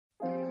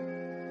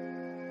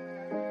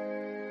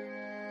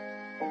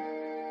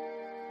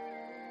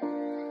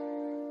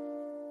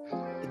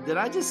Did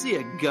I just see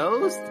a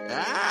ghost?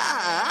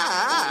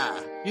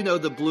 You know,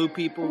 the blue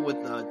people with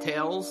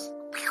tails?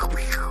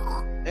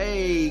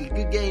 Hey,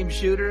 good game,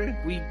 shooter.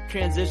 We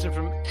transition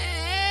from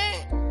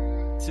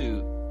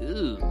to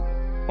ooh.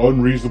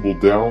 Unreasonable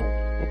Doubt,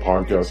 a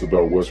podcast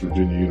about West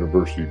Virginia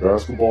University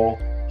basketball,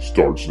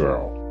 starts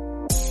now.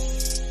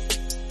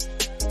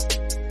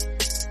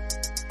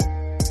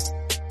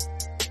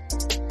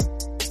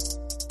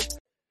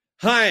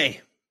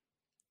 Hi.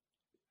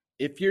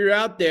 If you're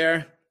out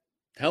there,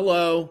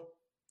 hello.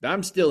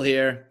 I'm still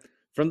here.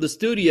 From the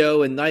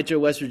studio in Nitro,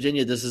 West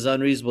Virginia, this is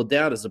Unreasonable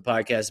Doubt. It's a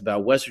podcast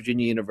about West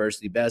Virginia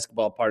University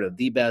basketball, part of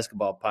the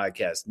Basketball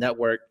Podcast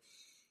Network.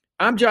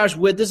 I'm Josh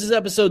Witt. This is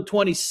episode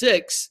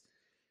 26.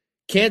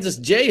 Kansas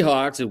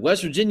Jayhawks and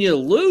West Virginia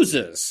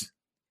loses.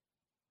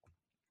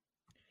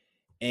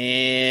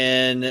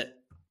 And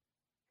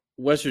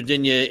West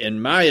Virginia,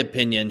 in my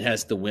opinion,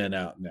 has to win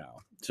out now.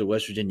 So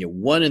West Virginia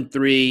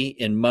 1-3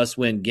 in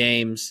must-win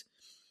games.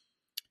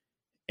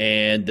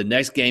 And the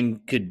next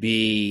game could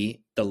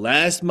be the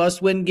last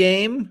must-win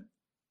game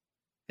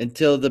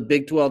until the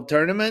Big 12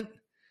 tournament.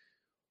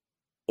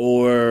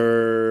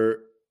 Or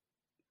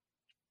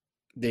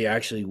they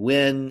actually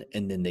win,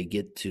 and then they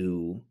get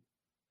to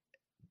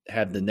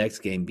have the next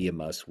game be a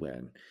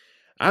must-win.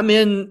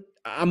 I'm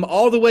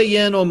all the way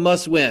in on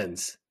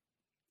must-wins.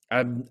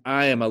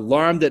 I am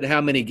alarmed at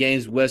how many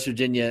games West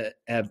Virginia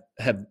have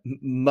had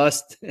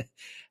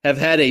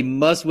a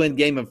must-win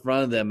game in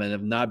front of them and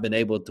have not been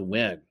able to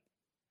win.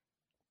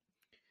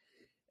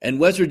 And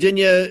West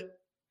Virginia,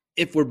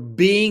 if we're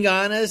being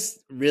honest,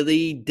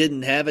 really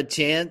didn't have a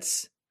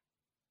chance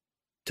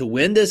to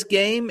win this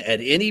game at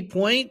any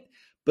point.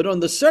 But on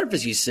the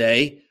surface, you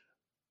say,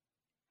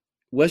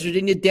 West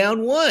Virginia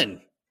down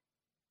one,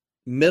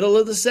 middle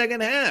of the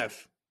second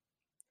half.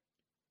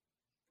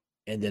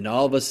 And then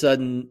all of a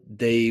sudden,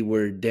 they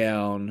were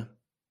down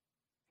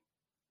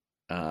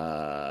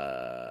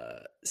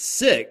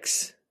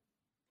 6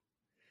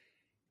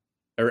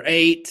 or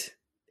 8.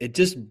 It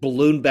just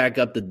ballooned back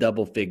up to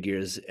double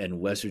figures,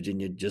 and West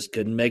Virginia just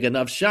couldn't make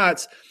enough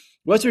shots.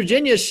 West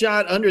Virginia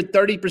shot under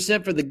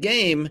 30% for the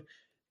game.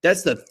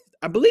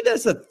 I believe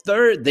that's the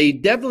third. They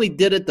definitely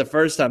did it the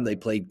first time they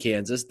played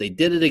Kansas. They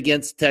did it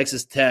against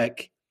Texas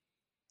Tech.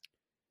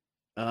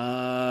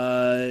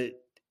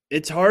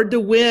 It's hard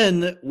to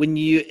win when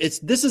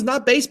this is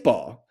not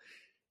baseball.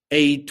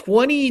 A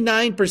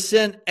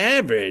 29%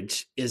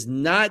 average is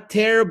not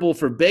terrible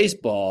for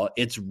baseball.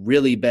 It's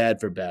really bad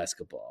for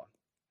basketball.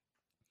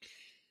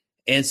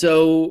 And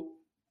so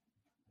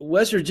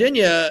West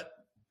Virginia,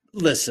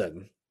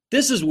 listen,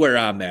 this is where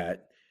I'm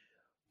at.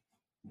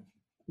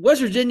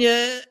 West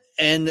Virginia,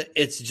 and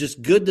it's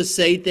just good to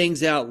say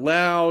things out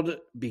loud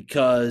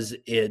because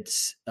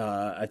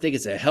I think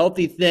it's a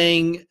healthy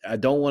thing. I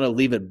don't want to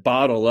leave it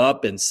bottled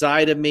up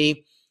inside of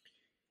me.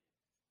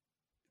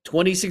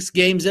 26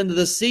 games into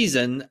the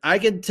season, I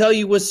can tell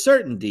you with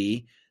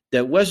certainty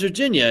that West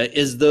Virginia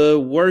is the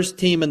worst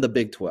team in the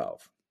Big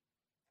 12.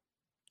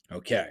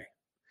 Okay.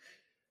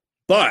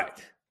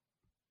 But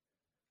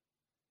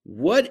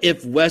what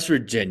if West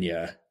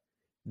Virginia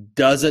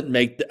doesn't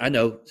make I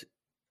know,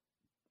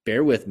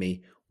 bear with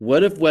me.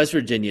 What if West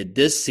Virginia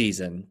this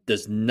season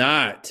does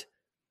not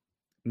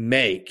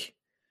make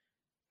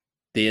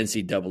the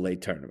NCAA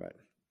tournament?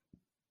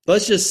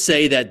 Let's just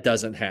say that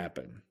doesn't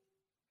happen.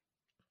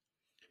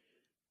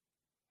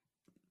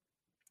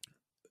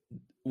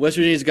 West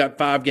Virginia's got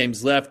 5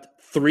 games left.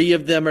 3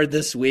 of them are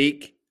this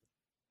week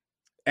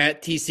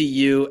at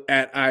TCU,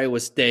 at Iowa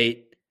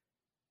State,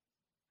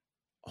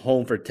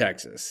 home for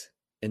Texas.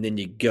 And then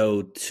you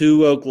go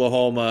to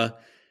Oklahoma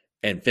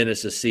and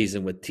finish the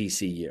season with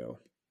TCU.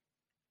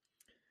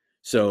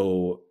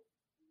 So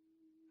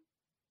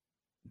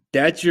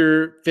that's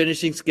your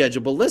finishing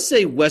schedule. But let's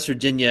say West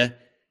Virginia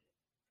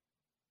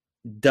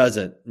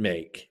doesn't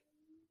make.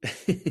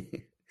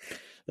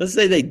 Let's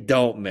say they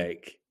don't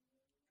make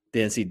the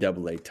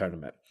NCAA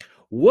tournament.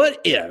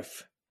 What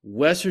if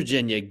West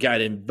Virginia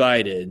got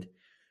invited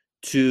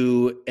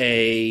to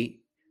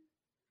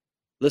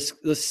let's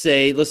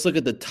look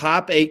at the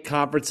top 8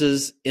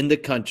 conferences in the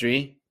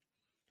country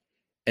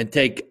and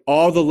take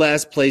all the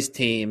last place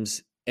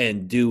teams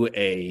and do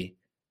a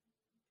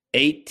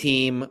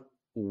 8-team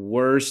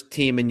worst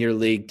team in your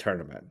league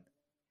tournament.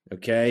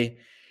 Okay?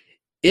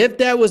 If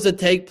that was to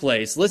take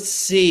place,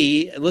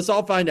 let's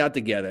all find out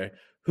together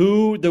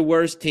who the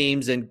worst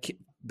teams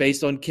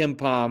based on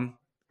KenPom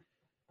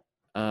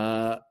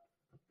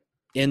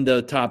in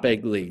the top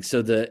 8 leagues.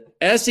 So the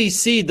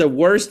SEC, the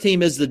worst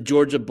team is the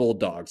Georgia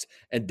Bulldogs,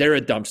 and they're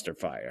a dumpster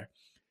fire.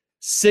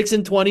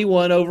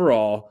 6-21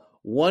 overall,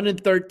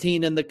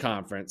 1-13 in the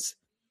conference.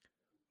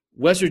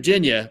 West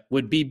Virginia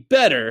would be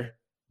better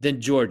than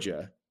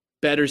Georgia,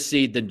 better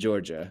seed than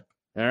Georgia.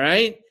 All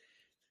right?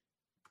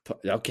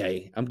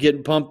 Okay, I'm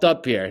getting pumped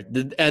up here.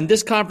 And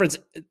this conference,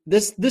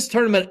 this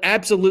tournament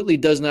absolutely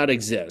does not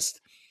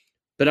exist.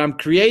 But I'm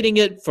creating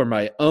it for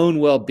my own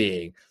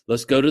well-being.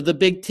 Let's go to the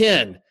Big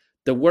Ten.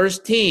 The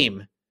worst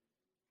team,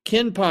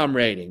 KenPom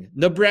rating,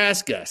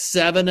 Nebraska,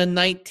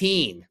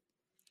 7-19.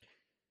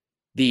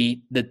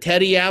 The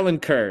Teddy Allen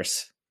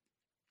curse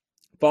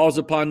falls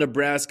upon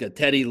Nebraska.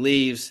 Teddy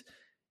leaves,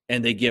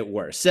 and they get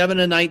worse.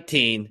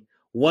 7-19,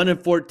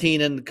 1-14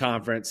 in the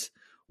conference.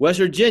 West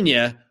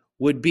Virginia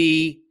would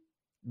be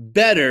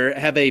better,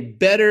 have a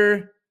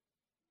better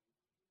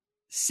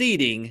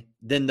seeding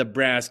than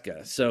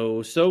Nebraska.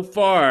 So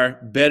far,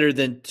 better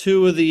than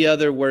two of the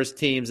other worst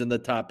teams in the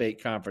top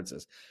 8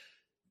 conferences.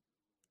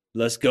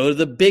 Let's go to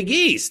the Big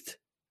East.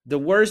 The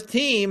worst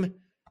team,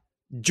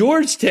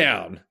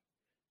 Georgetown.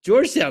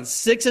 Georgetown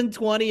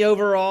 6-20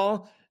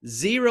 overall,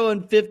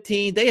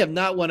 0-15. They have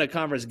not won a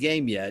conference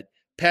game yet.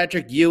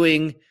 Patrick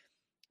Ewing,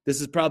 this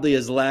is probably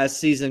his last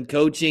season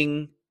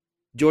coaching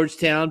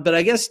Georgetown, but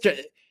I guess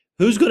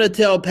who's going to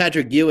tell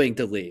Patrick Ewing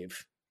to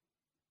leave?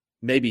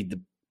 Maybe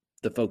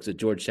the folks at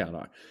Georgetown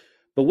are.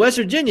 But West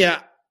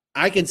Virginia,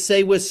 I can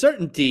say with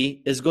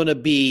certainty, is going to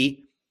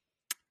be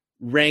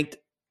ranked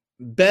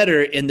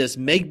better in this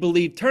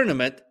make-believe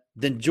tournament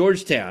than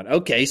Georgetown.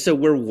 Okay, so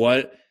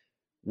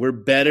we're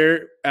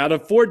better out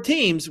of 4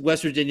 teams.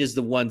 West Virginia is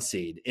the 1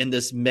 seed in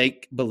this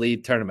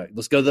make-believe tournament.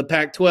 Let's go to the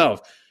Pac-12.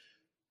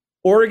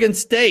 Oregon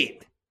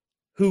State,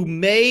 who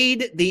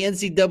made the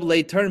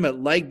NCAA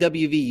tournament like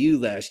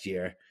WVU last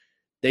year,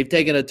 they've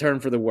taken a turn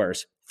for the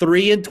worse.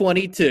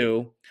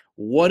 3-22,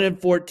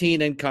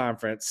 1-14 in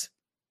conference.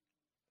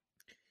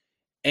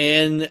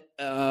 And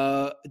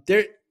I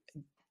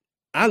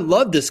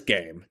love this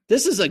game.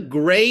 This is a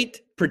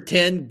great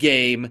pretend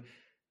game.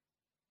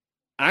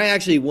 I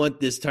actually want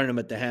this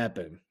tournament to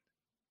happen.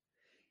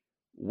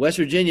 West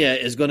Virginia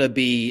is going to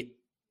be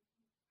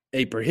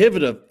a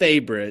prohibitive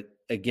favorite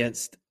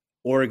against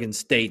Oregon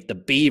State, the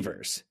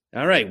Beavers.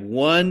 All right,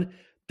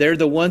 they're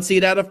the 1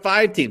 seed out of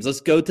 5 teams.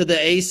 Let's go to the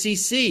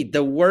ACC,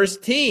 the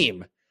worst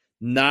team.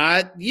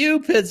 Not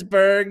you,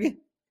 Pittsburgh,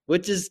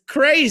 which is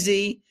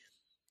crazy.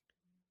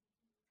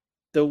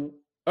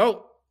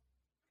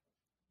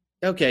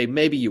 Okay,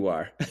 maybe you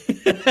are.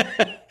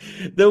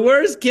 The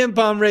worst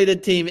KenPom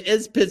rated team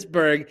is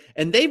Pittsburgh,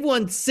 and they've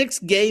won 6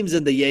 games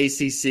in the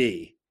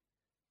ACC.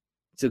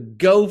 So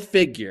go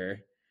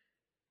figure.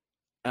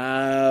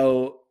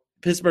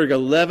 Pittsburgh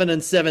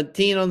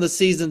 11-17 on the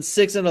season,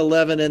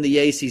 6-11 in the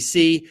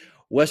ACC.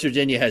 West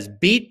Virginia has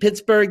beat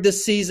Pittsburgh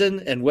this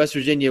season, and West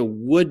Virginia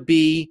would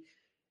be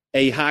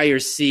a higher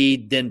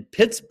seed than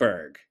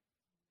Pittsburgh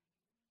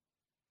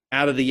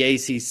out of the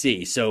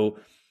ACC. So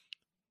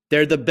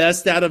they're the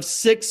best out of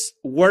 6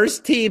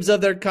 worst teams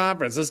of their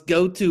conference. Let's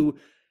go to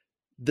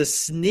the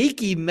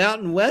sneaky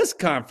Mountain West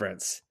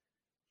Conference.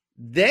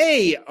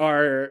 They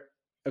are,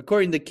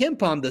 according to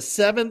KenPom, the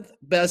 7th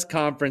best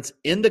conference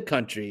in the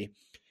country,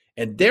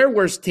 and their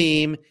worst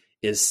team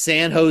is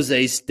San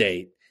Jose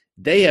State.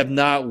 They have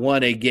not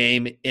won a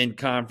game in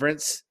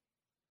conference.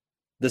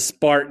 The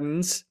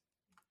Spartans,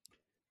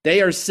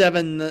 they are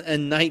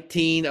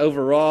 7-19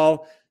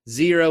 overall,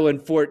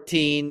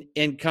 0-14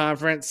 in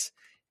conference.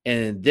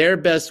 And their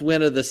best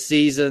win of the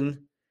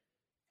season,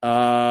 they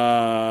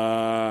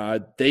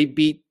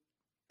beat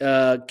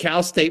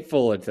Cal State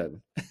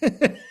Fullerton.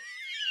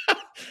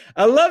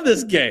 I love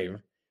this game.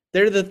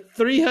 They're the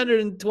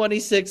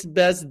 326th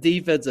best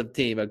defensive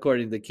team,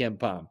 according to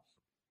KenPom.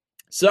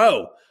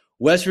 So,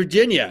 West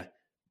Virginia,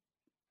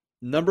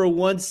 number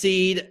 1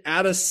 seed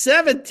out of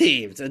 7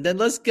 teams. And then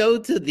let's go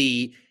to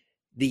the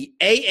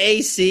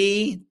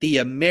AAC, the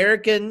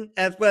American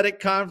Athletic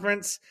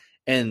Conference.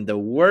 And the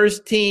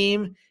worst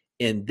team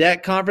in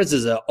that conference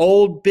is an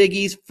old Big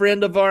East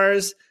friend of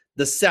ours,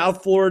 the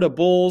South Florida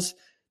Bulls.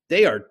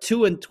 They are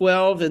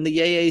 2-12 in the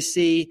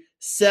AAC,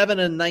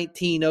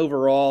 7-19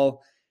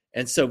 overall.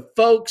 And so,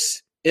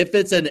 folks, if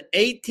it's an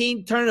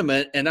 18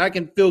 tournament, and I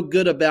can feel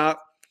good about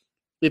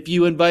if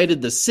you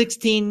invited the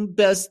 16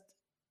 best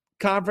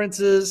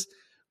conferences,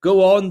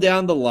 go on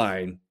down the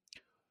line,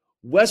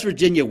 West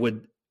Virginia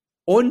would,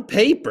 on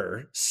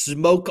paper,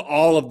 smoke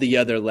all of the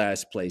other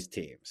last place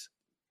teams.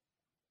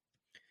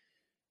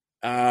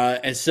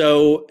 And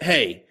so,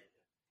 hey,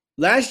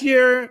 last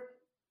year,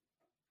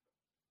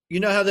 you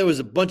know how there was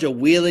a bunch of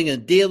wheeling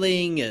and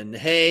dealing and,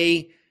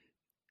 hey,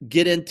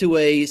 get into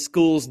a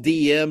school's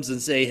DMs and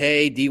say,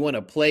 hey, do you want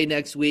to play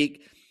next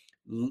week?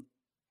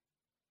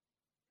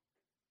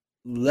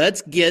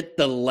 Let's get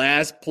the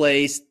last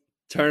place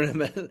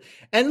tournament.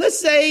 And let's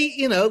say,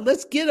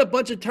 let's get a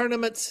bunch of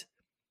tournaments.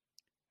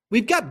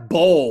 We've got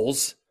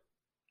bowls.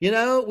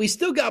 We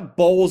still got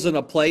bowls in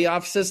a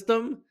playoff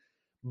system.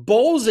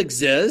 Bowls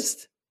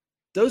exist.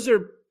 Those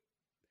are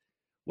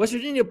West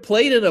Virginia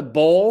played in a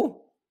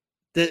bowl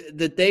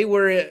that they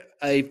were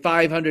a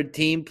 500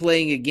 team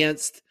playing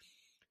against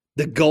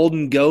the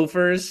Golden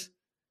Gophers.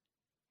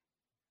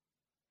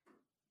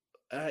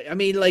 I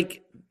mean,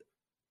 like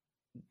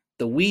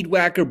the Weed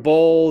Whacker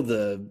Bowl,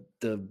 the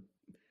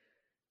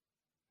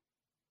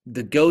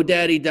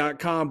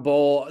GoDaddy.com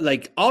Bowl,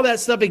 like all that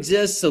stuff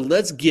exists. So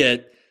let's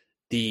get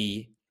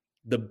the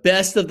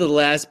best of the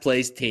last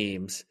place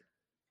teams.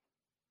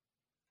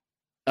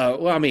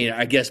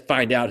 I guess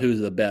find out who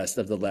the best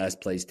of the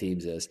last place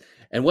teams is.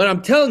 And what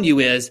I'm telling you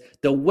is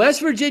the West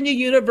Virginia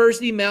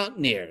University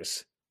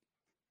Mountaineers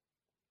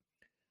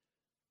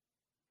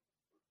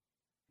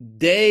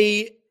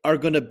they are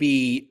going to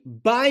be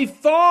by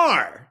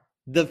far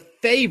the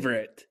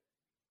favorite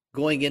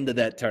going into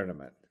that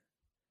tournament.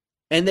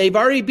 And they've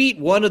already beat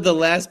one of the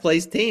last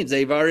place teams.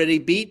 They've already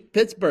beat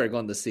Pittsburgh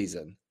on the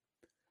season.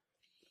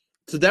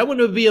 So that one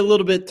would be a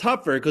little bit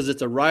tougher because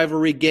it's a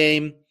rivalry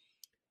game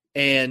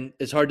and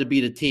it's hard to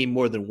beat a team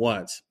more than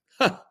once.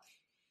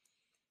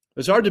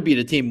 It's hard to beat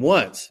a team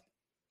once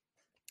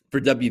for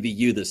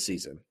WVU this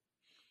season.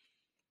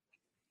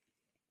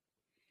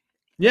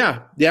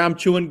 Yeah, I'm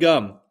chewing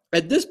gum.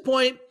 At this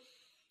point,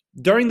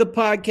 during the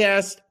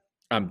podcast,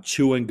 I'm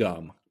chewing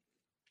gum.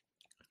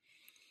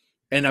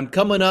 And I'm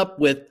coming up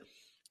with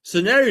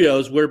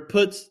scenarios where it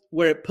puts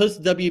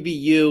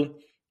WVU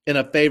in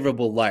a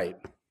favorable light.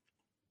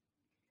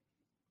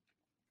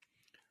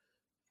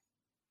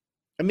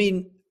 I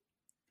mean,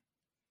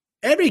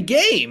 every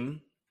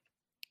game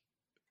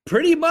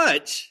pretty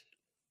much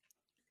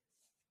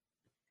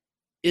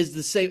is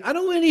the same. I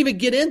don't want to even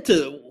get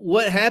into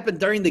what happened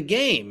during the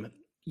game.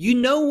 You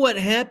know what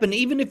happened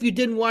even if you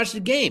didn't watch the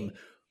game.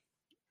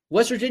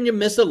 West Virginia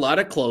missed a lot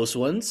of close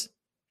ones.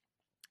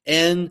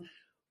 And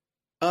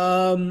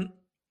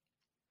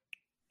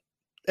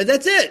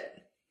that's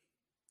it.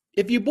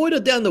 If you boil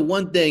it down to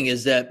one thing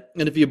is that,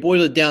 and if you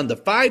boil it down to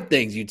 5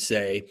 things, you'd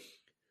say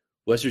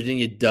West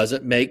Virginia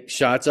doesn't make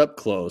shots up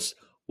close.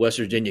 West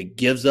Virginia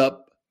gives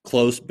up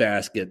close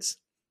baskets.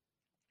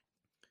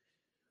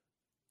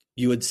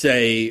 You would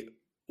say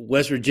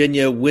West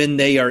Virginia, when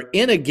they are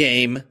in a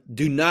game,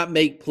 do not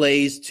make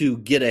plays to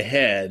get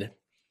ahead.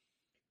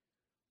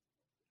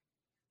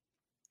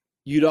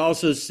 You'd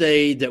also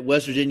say that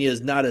West Virginia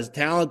is not as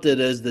talented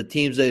as the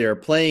teams they are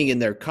playing in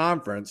their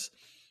conference.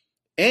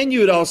 And you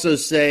would also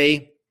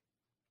say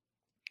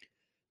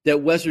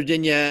that West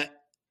Virginia's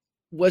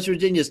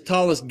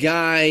tallest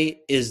guy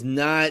is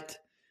not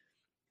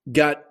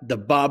got the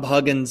Bob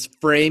Huggins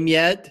frame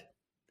yet.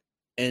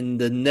 And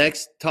the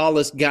next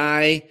tallest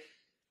guy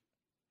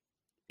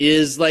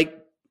is like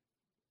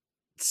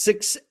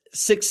 6'7",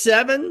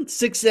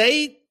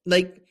 6'8".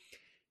 Like,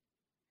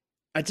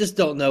 I just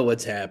don't know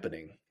what's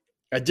happening.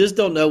 I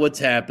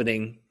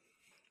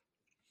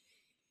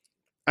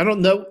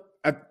don't know.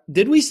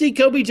 Did we see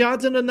Kobe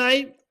Johnson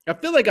tonight? I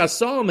feel like I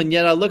saw him, and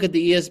yet I look at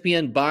the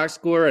ESPN box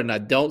score, and I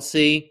don't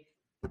see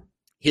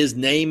his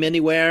name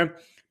anywhere.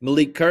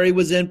 Malik Curry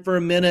was in for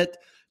a minute.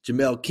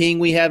 Jamel King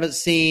we haven't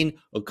seen.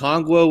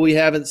 Okongwu we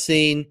haven't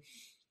seen.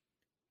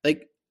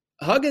 Like,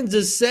 Huggins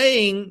is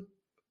saying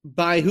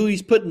by who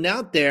he's putting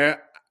out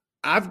there,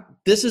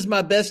 this is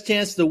my best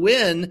chance to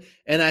win,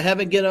 and I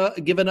haven't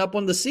given up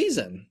on the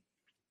season.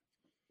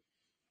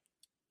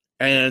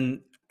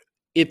 And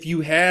if you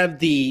have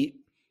the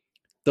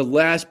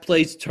last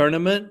place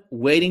tournament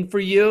waiting for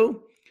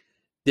you,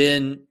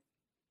 then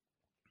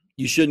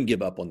you shouldn't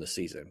give up on the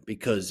season,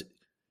 because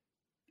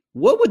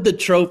what would the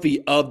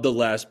trophy of the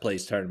last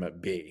place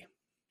tournament be?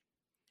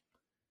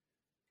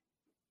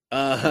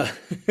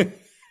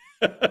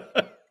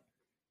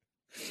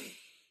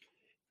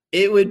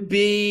 It would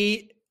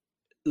be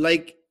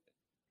like,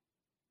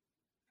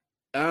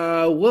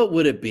 what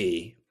would it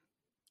be?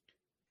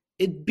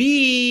 It'd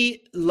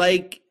be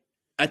like,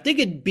 I think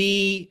it'd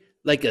be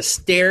like a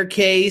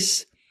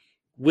staircase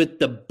with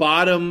the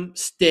bottom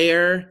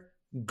stair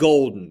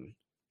golden.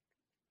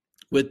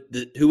 With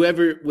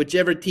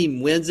whichever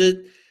team wins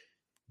it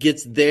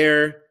gets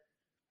there.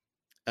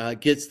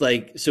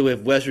 So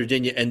if West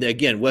Virginia, and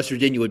again, West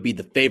Virginia would be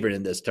the favorite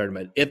in this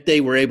tournament. If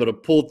they were able to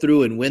pull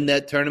through and win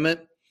that tournament,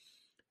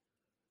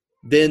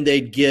 then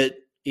they'd get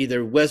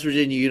either West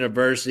Virginia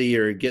University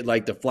or get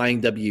like the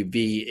Flying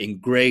WV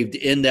engraved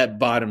in that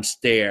bottom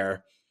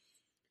stair.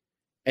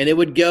 And it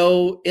would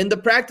go in the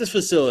practice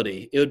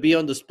facility. It would be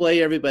on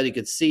display. Everybody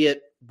could see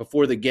it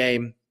before the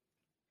game.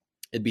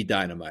 It'd be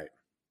dynamite.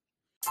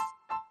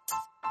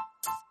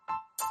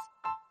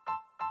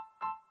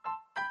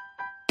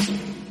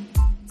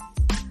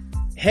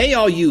 Hey,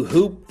 all you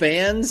hoop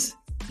fans,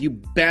 you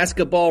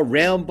basketball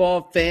round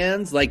ball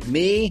fans like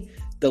me.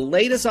 The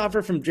latest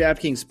offer from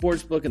DraftKings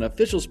Sportsbook, an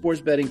official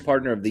sports betting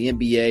partner of the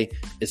NBA,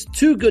 is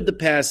too good to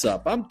pass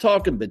up. I'm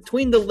talking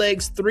between the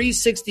legs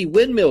 360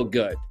 windmill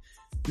good.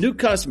 New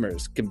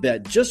customers can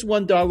bet just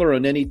 $1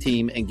 on any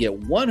team and get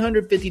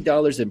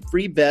 $150 in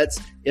free bets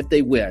if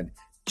they win.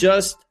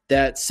 Just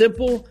that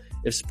simple.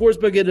 If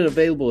Sportsbook isn't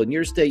available in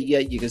your state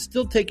yet, you can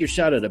still take your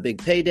shot at a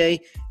big payday.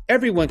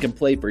 Everyone can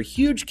play for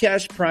huge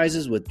cash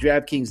prizes with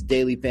DraftKings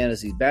Daily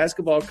Fantasy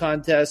Basketball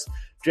Contest.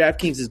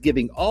 DraftKings is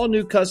giving all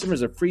new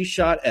customers a free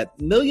shot at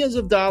millions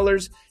of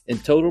dollars in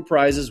total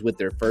prizes with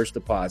their first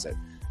deposit.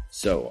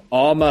 So,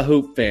 all my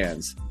hoop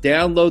fans,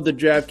 download the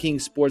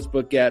DraftKings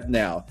Sportsbook app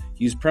now.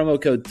 Use promo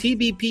code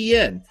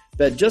TBPN.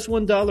 Bet just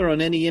 $1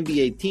 on any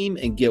NBA team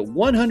and get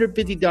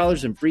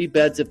 $150 in free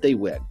bets if they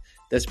win.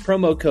 That's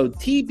promo code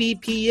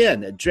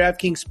TBPN at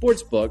DraftKings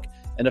Sportsbook,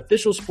 an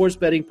official sports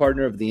betting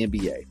partner of the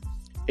NBA.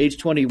 Age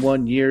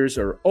 21 years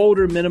or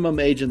older, minimum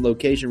age and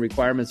location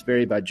requirements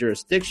vary by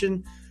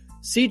jurisdiction.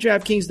 See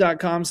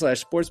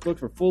DraftKings.com/sportsbook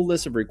for full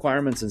list of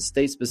requirements and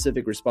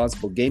state-specific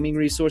responsible gaming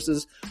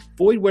resources.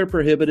 Void where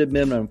prohibited.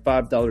 Minimum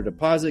 $5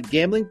 deposit.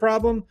 Gambling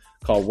problem?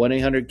 Call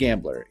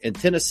 1-800-GAMBLER. In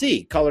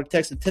Tennessee, call or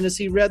text the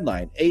Tennessee Red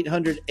Line,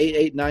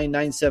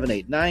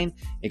 800-889-9789.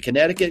 In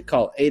Connecticut,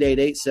 call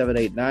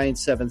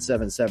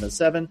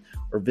 888-789-7777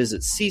 or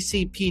visit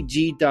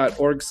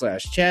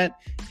ccpg.org/chat.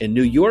 In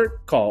New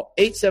York, call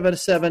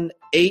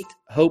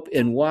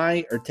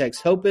 877-8-HOPE-NY or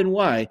text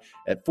HOPE-NY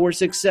at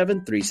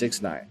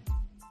 467-369.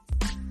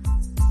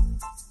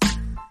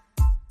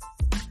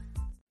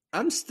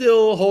 I'm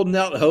still holding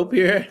out hope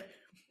here.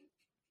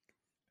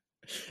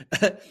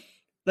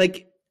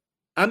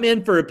 I'm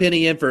in for a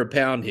penny, in for a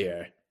pound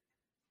here.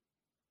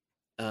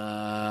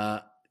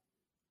 I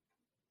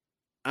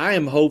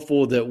am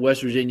hopeful that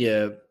West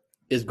Virginia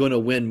is going to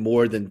win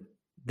more than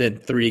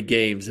 3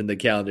 games in the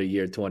calendar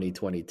year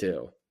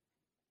 2022.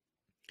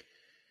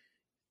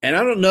 And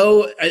I don't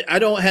know, I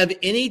don't have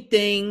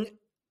anything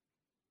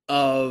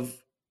of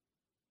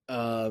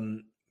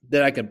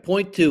that I can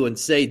point to and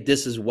say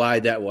this is why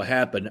that will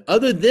happen,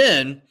 other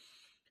than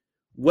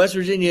West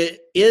Virginia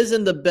is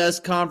in the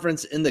best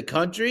conference in the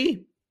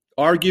country,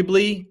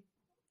 arguably.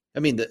 I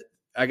mean,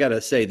 I got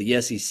to say,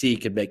 the SEC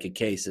could make a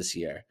case this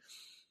year.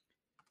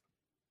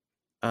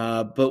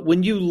 But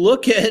when you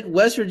look at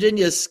West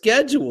Virginia's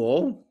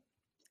schedule,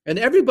 and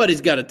everybody's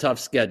got a tough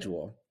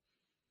schedule,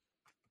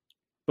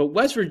 but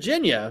West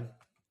Virginia,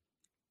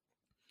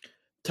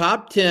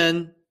 top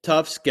 10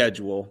 tough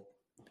schedule,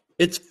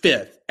 it's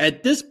 5th.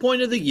 At this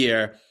point of the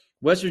year,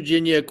 West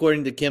Virginia,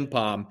 according to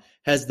KenPom,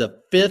 has the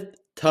 5th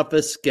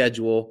toughest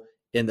schedule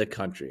in the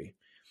country.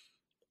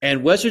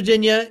 And West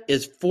Virginia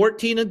is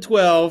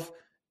 14-12,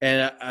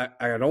 and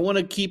I don't want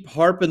to keep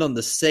harping on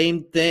the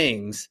same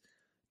things,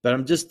 but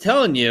I'm just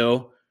telling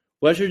you,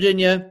 West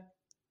Virginia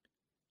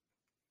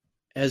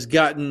has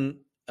gotten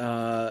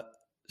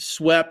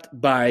swept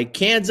by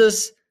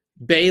Kansas,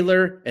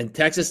 Baylor, and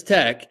Texas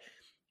Tech,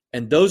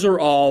 and those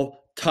are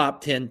all top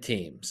 10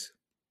 teams.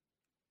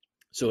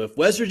 So if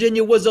West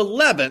Virginia was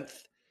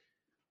 11th,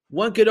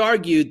 one could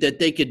argue that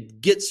they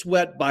could get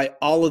swept by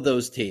all of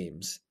those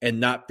teams and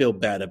not feel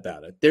bad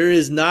about it. There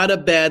is not a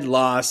bad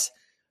loss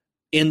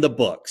in the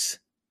books.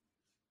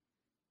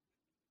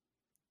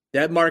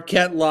 That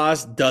Marquette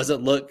loss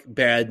doesn't look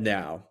bad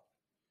now.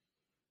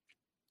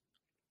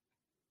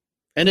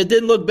 And it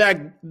didn't look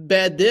bad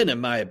then, in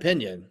my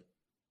opinion.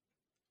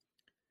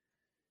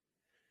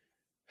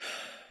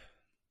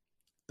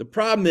 The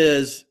problem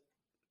is,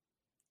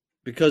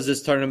 because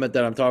this tournament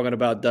that I'm talking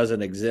about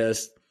doesn't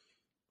exist,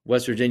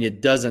 West Virginia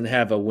doesn't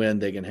have a win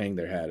they can hang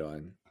their hat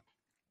on.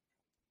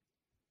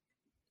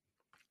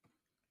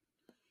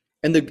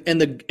 And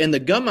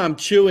the gum I'm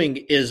chewing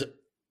is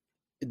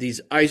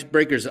these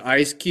Icebreakers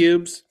ice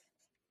cubes,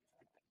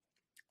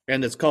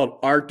 and it's called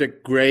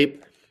Arctic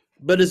Grape,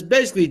 but it's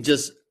basically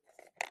just,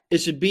 it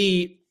should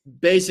be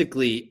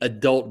basically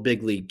adult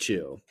Big League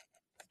Chew.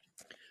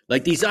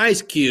 Like these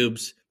ice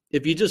cubes,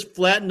 if you just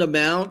flatten them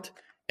out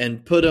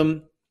and put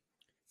them,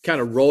 kind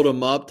of rolled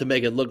them up to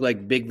make it look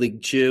like Big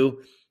League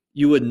Chew,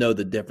 you wouldn't know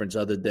the difference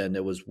other than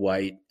it was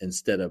white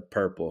instead of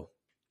purple.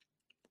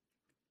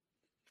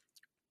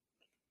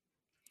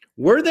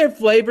 Were there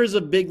flavors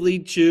of Big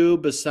League Chew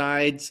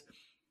besides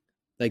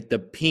like the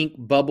pink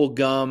bubble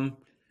gum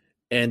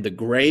and the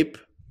grape?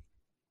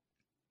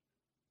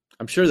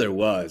 I'm sure there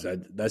was.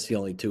 That's the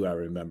only 2 I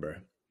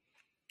remember.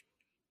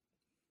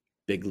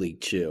 Big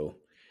League Chew.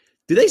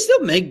 Do they still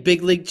make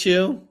Big League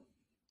Chew?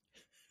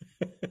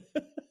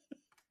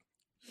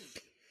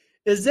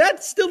 Is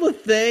that still a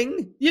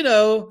thing? You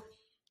know,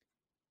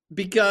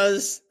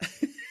 because,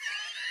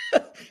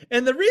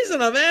 and the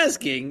reason I'm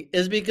asking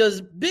is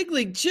because Big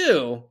League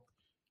Chew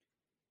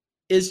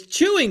is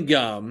chewing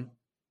gum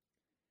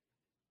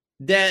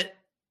that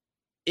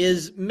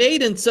is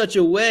made in such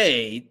a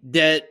way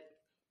that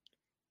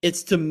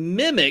it's to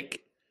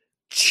mimic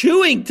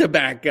chewing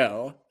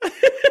tobacco.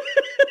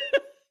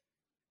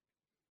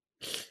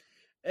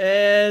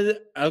 And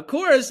of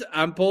course,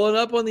 I'm pulling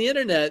up on the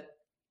internet.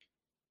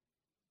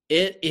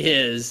 It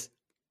is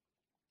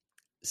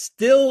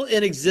still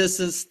in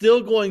existence,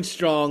 still going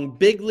strong,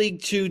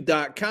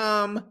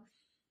 bigleaguechew.com.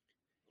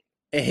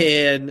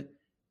 And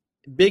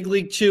Big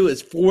League Chew is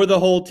for the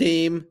whole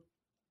team.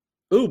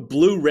 Ooh,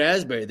 blue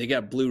raspberry. They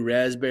got blue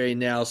raspberry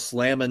now,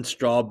 slamming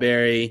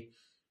strawberry,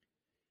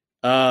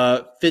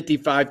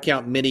 55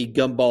 count mini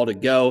gumball to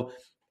go.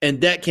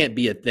 And that can't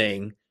be a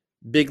thing.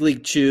 Big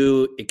League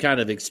Chew, it kind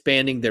of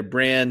expanding their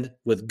brand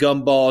with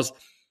gumballs.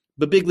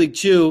 But Big League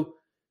Chew,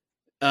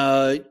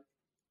 that's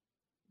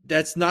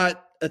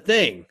not a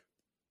thing.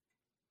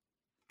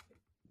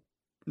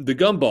 The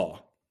gumball.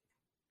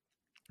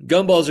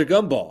 Gumballs are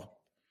gumball.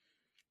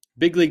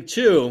 Big League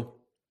Chew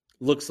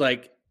looks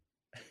like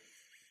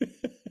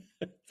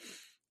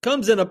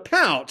comes in a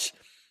pouch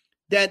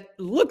that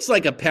looks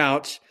like a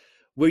pouch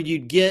where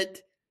you'd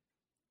get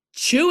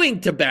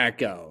chewing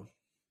tobacco.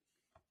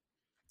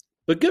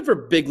 But good for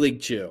Big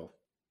League Chew.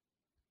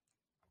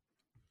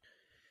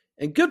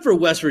 And good for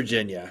West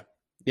Virginia.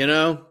 You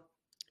know,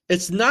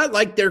 It's not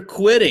like they're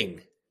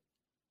quitting.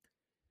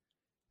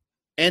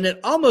 And it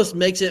almost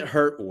makes it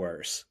hurt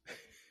worse.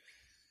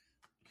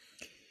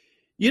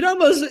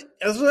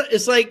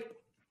 It's like,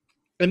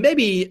 and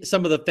maybe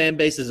some of the fan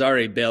base has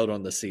already bailed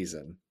on the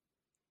season.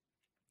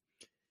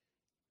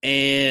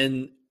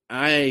 And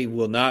I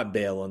will not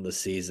bail on the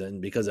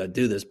season because I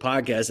do this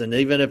podcast. And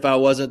even if I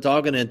wasn't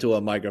talking into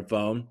a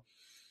microphone,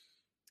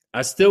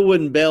 I still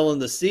wouldn't bail on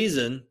the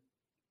season.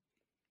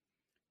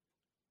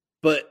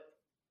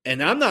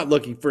 And I'm not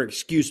looking for an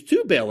excuse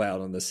to bail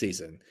out on the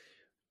season.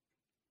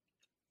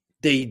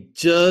 They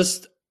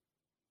just,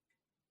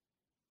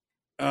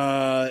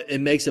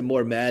 it makes it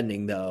more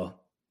maddening though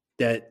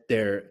that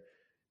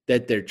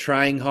they're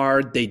trying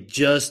hard. They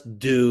just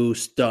do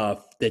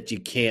stuff that you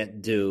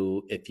can't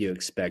do if you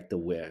expect to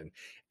win.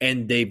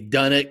 And they've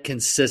done it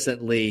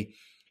consistently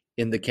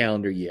in the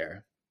calendar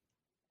year.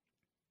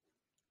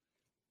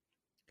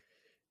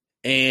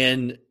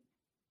 And,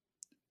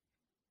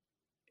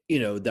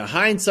 the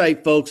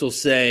hindsight folks will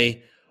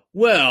say,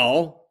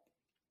 well,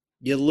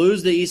 you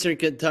lose to Eastern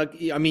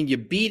Kentucky. I mean, you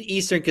beat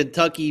Eastern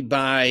Kentucky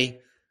by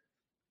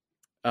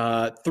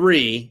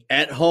 3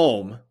 at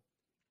home.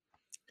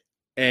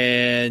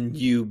 And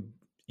you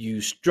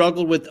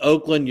struggled with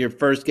Oakland your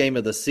first game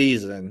of the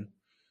season,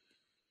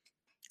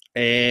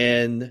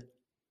 and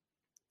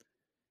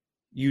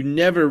you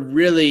never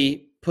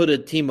really put a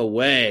team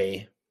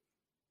away,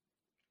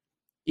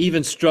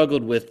 even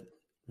struggled with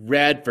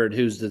Radford,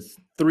 who's the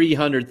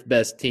 300th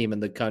best team in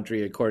the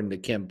country, according to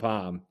Ken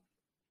Pom.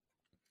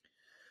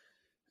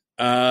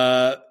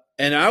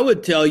 And I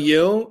would tell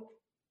you,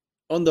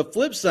 on the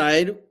flip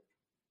side,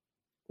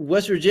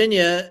 West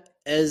Virginia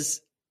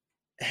has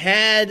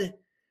had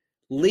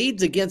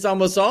leads against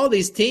almost all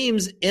these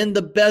teams in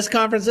the best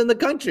conference in the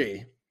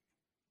country.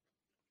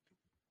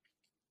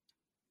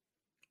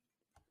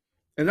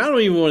 And I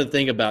don't even want to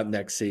think about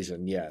next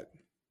season yet.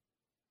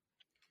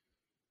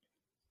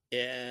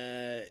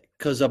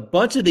 Because a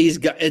bunch of these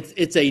guys,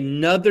 it's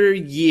another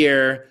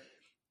year.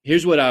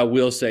 Here's what I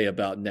will say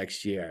about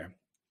next year.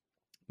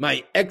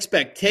 My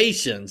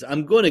expectations,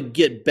 I'm going to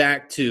get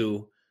back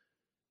to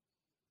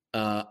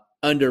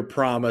under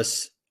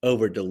promise,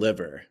 over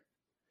deliver.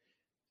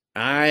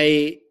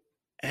 I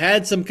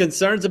had some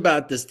concerns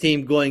about this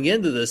team going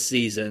into this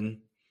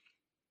season,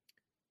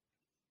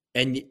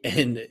 and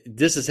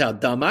this is how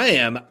dumb I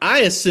am. I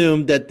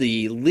assumed that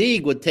the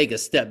league would take a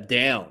step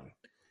down,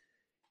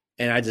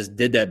 and I just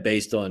did that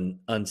based on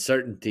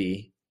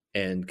uncertainty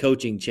and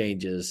coaching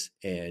changes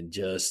and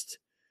just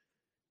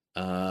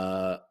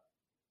how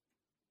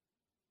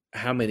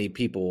many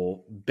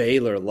people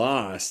Baylor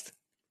lost.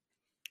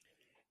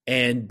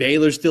 And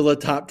Baylor's still a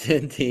top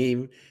 10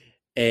 team,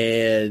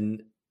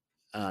 and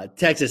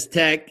Texas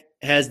Tech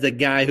has the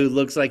guy who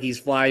looks like he's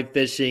fly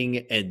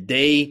fishing, and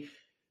they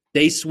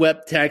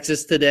swept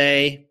Texas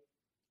today.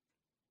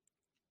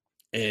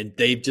 And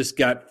they've just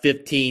got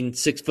 15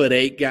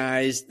 6'8"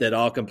 guys that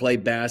all can play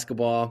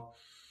basketball.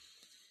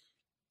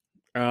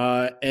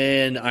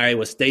 And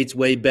Iowa State's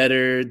way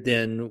better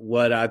than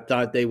what I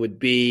thought they would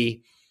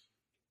be.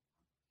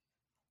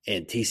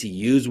 And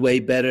TCU's way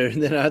better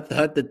than I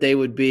thought that they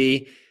would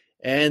be.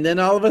 And then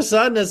all of a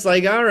sudden it's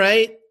like, all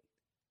right,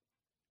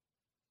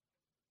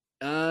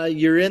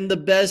 you're in the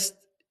best.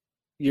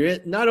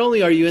 Not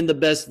only are you in the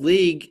best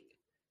league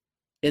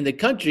in the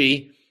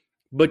country,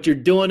 but you're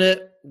doing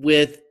it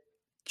with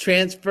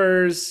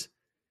transfers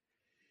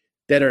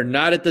that are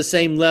not at the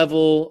same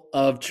level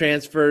of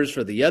transfers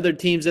for the other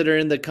teams that are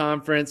in the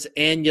conference.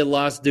 And you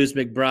lost Deuce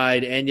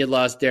McBride, and you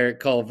lost Derek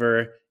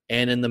Culver,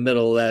 and in the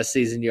middle of last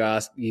season you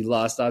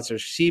lost Oscar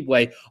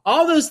Tshiebwe.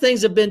 All those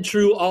things have been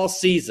true all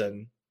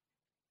season,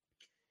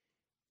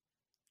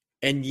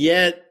 and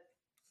yet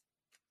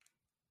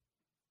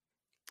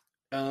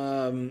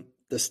the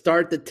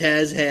start that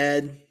Taz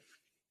had,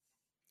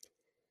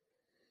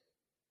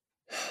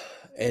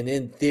 and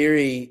in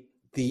theory,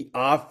 the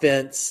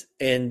offense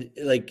and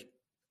like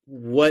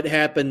what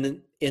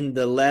happened in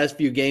the last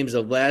few games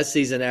of last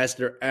season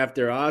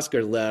after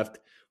Oscar left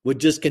would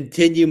just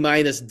continue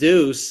minus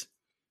Deuce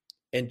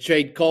and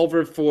trade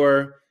Culver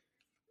for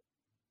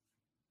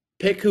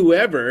pick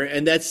whoever,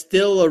 and that's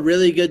still a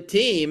really good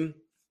team.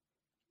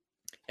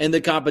 And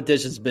the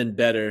competition's been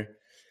better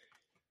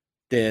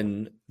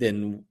than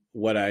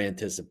what I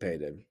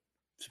anticipated.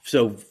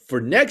 So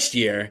for next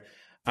year,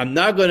 I'm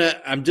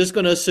just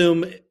going to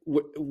assume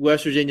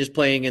West Virginia's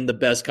playing in the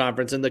best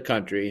conference in the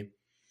country,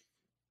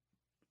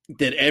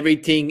 that every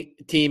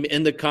team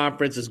in the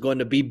conference is going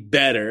to be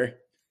better.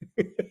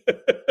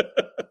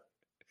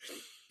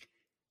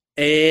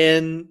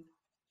 And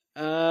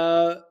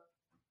I'll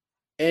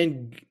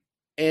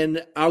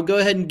go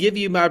ahead and give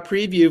you my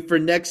preview for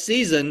next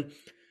season.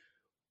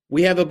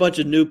 We have a bunch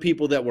of new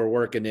people that we're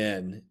working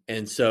in,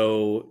 and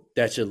so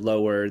that should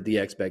lower the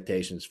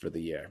expectations for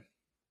the year.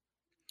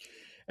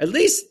 At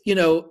least,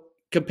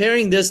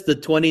 comparing this to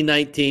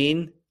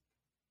 2019,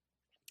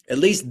 at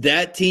least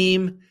that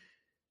team,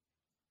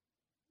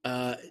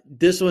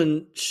 this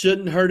one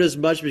shouldn't hurt as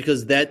much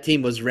because that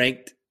team was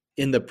ranked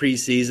in the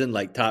preseason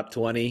like top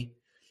 20.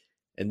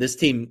 And this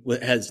team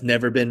has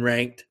never been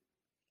ranked.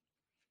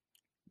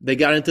 They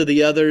got into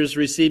the others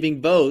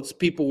receiving votes.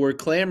 People were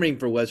clamoring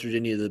for West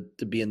Virginia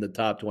to be in the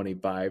top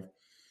 25.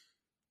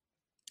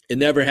 It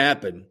never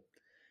happened.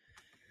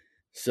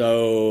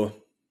 So,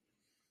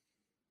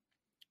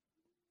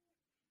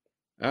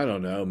 I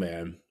don't know,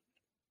 man.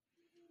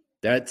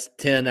 That's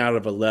 10 out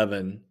of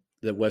 11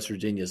 that West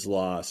Virginia's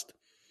lost.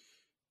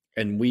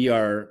 And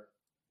we're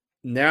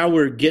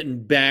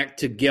getting back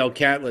to Gail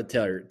Catlett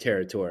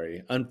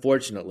territory,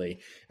 unfortunately.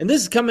 And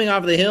this is coming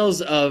off the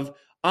heels of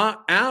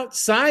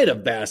outside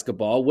of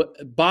basketball.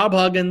 Bob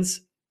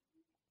Huggins,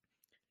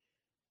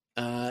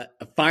 a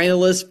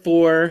finalist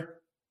for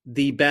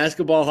the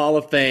Basketball Hall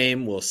of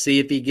Fame. We'll see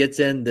if he gets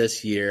in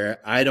this year.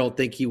 I don't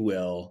think he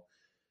will.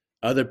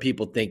 Other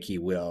people think he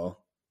will.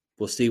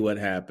 We'll see what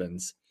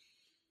happens.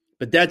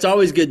 But that's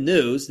always good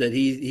news that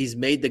he's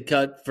made the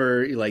cut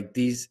for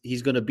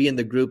he's going to be in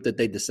the group that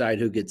they decide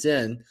who gets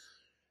in.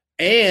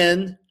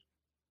 And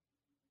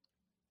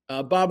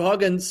Bob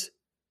Huggins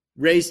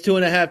raised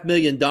 $2.5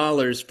 million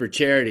for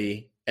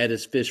charity at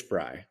his fish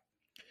fry.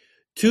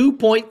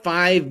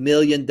 $2.5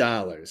 million.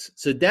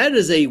 So that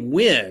is a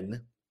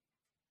win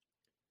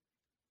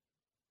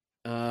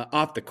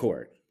off the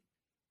court.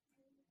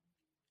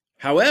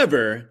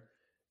 However,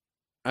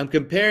 I'm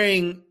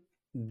comparing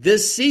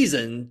this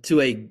season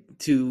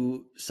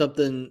to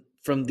something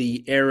from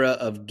the era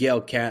of Gail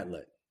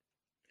Catlett.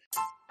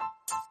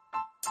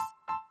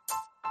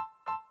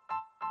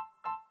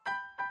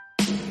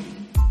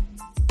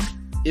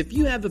 If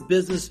you have a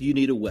business, you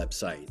need a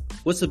website.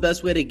 What's the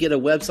best way to get a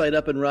website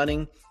up and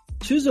running?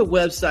 Choose a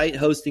website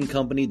hosting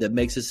company that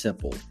makes it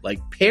simple, like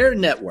Pair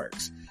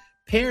Networks.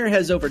 Pair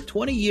has over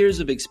 20 years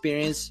of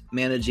experience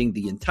managing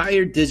the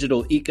entire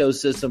digital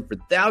ecosystem for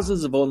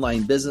thousands of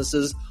online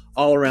businesses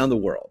all around the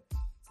world.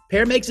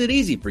 Pair makes it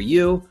easy for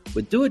you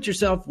with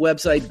do-it-yourself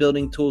website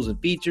building tools and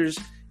features,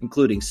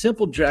 including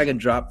simple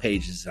drag-and-drop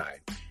page design.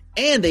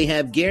 And they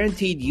have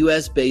guaranteed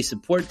U.S.-based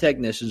support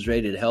technicians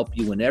ready to help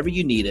you whenever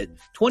you need it,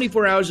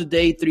 24 hours a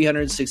day,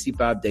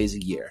 365 days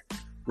a year.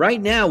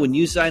 Right now, when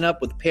you sign up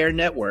with Pair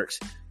Networks,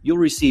 you'll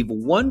receive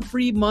 1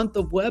 free month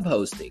of web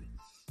hosting.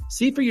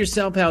 See for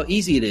yourself how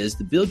easy it is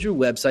to build your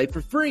website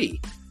for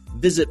free.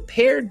 Visit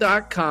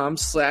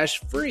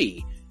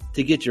pair.com/free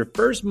to get your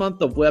first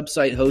month of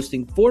website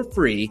hosting for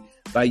free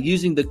by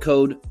using the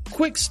code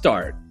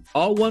QUICKSTART,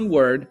 all one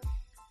word,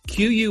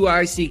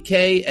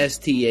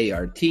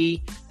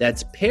 QUICKSTART.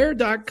 That's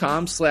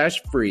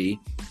pair.com/free,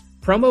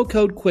 promo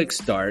code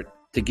QUICKSTART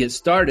to get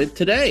started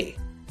today.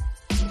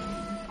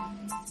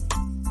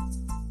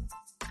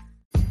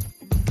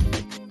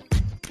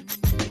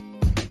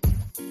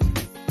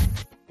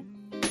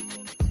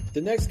 The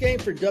next game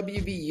for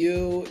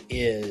WVU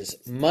is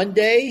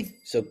Monday,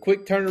 so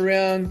quick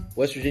turnaround.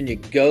 West Virginia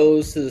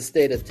goes to the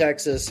state of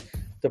Texas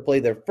to play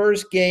their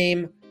first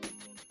game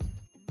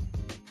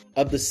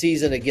of the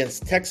season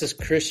against Texas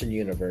Christian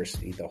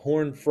University, the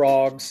Horned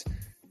Frogs,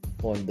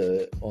 on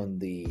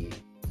the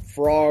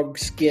frog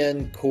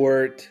skin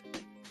court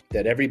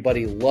that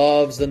everybody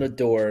loves and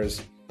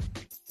adores.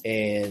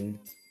 And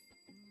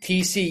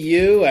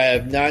TCU, I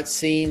have not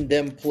seen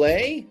them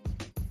play.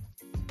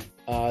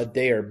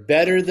 They are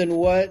better than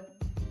what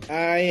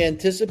I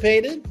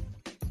anticipated.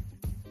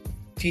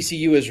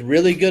 TCU is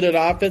really good at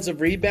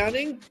offensive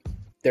rebounding.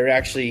 Their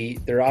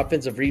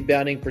offensive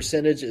rebounding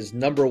percentage is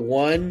number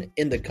 1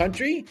 in the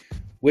country,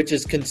 which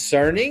is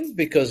concerning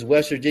because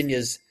West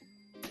Virginia's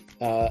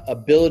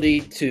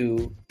ability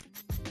to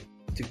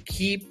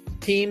keep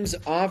teams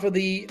off of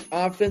the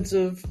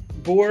offensive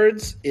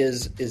boards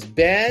is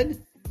bad.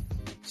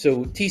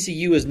 So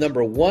TCU is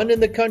number 1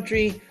 in the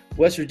country.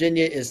 West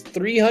Virginia is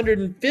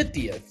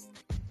 350th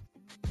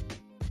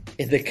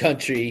in the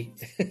country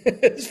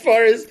as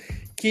far as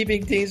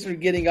keeping teams from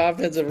getting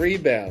offensive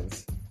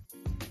rebounds.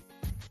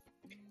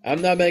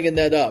 I'm not making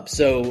that up.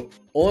 So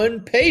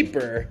on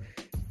paper,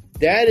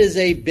 that is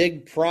a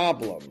big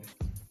problem.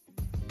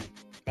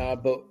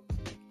 But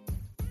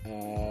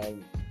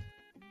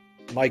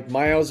Mike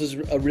Miles is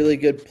a really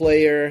good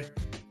player.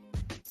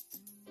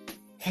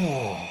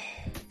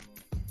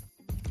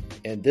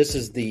 And this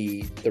is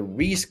the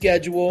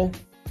reschedule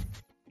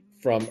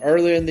from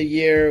earlier in the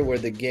year where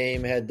the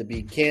game had to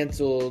be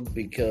canceled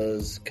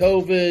because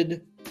COVID,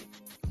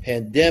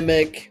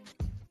 pandemic.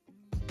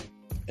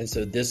 And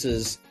so this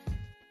is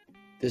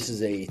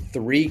a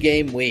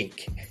 3-game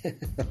week. Oh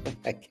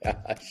my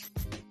gosh.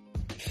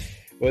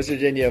 West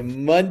Virginia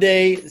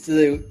Monday,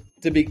 so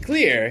to be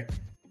clear,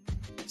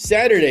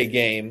 Saturday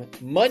game,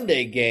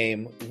 Monday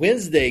game,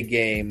 Wednesday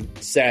game,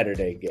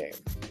 Saturday game.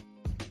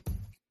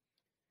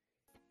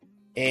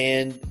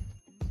 And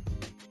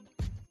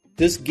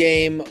this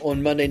game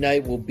on Monday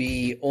night will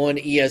be on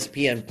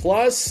ESPN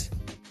Plus.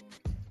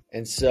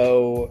 And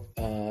so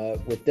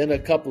within a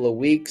couple of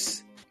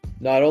weeks,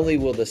 not only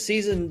will the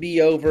season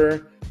be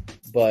over,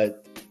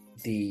 but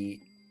the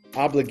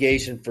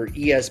obligation for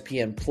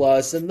ESPN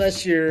Plus,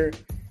 unless you're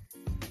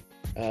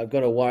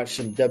going to watch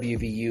some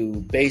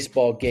WVU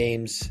baseball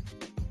games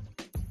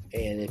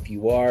And if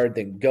you are,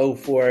 then go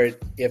for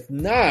it. If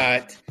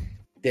not,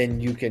 then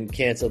you can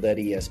cancel that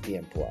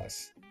ESPN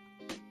Plus.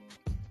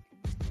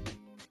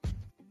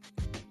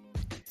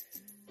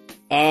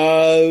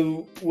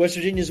 West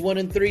Virginia's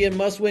 1-3 in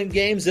must-win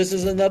games. This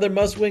is another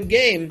must-win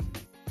game,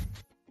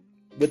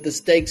 with the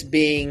stakes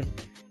being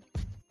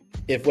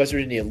if West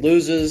Virginia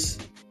loses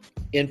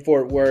in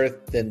Fort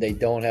Worth, then they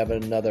don't have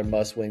another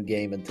must-win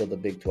game until the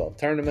Big 12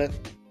 tournament.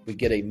 We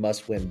get a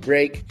must-win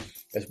break.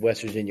 As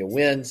West Virginia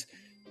wins,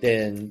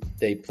 then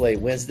they play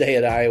Wednesday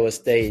at Iowa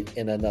State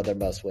in another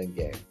must-win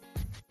game.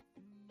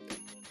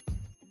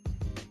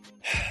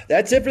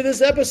 That's it for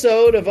this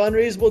episode of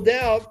Unreasonable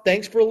Doubt.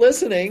 Thanks for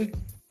listening.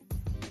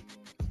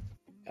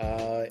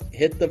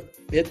 Hit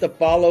the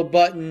follow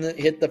button.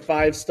 Hit the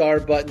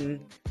 5-star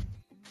button.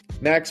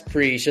 Max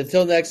Preach.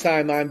 Until next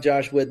time, I'm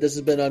Josh Wood. This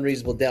has been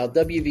Unreasonable Doubt,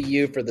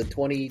 WVU for the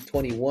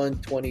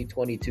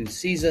 2021-2022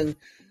 season.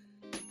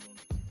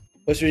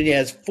 West Virginia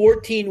has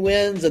 14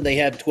 wins and they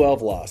had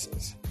 12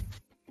 losses.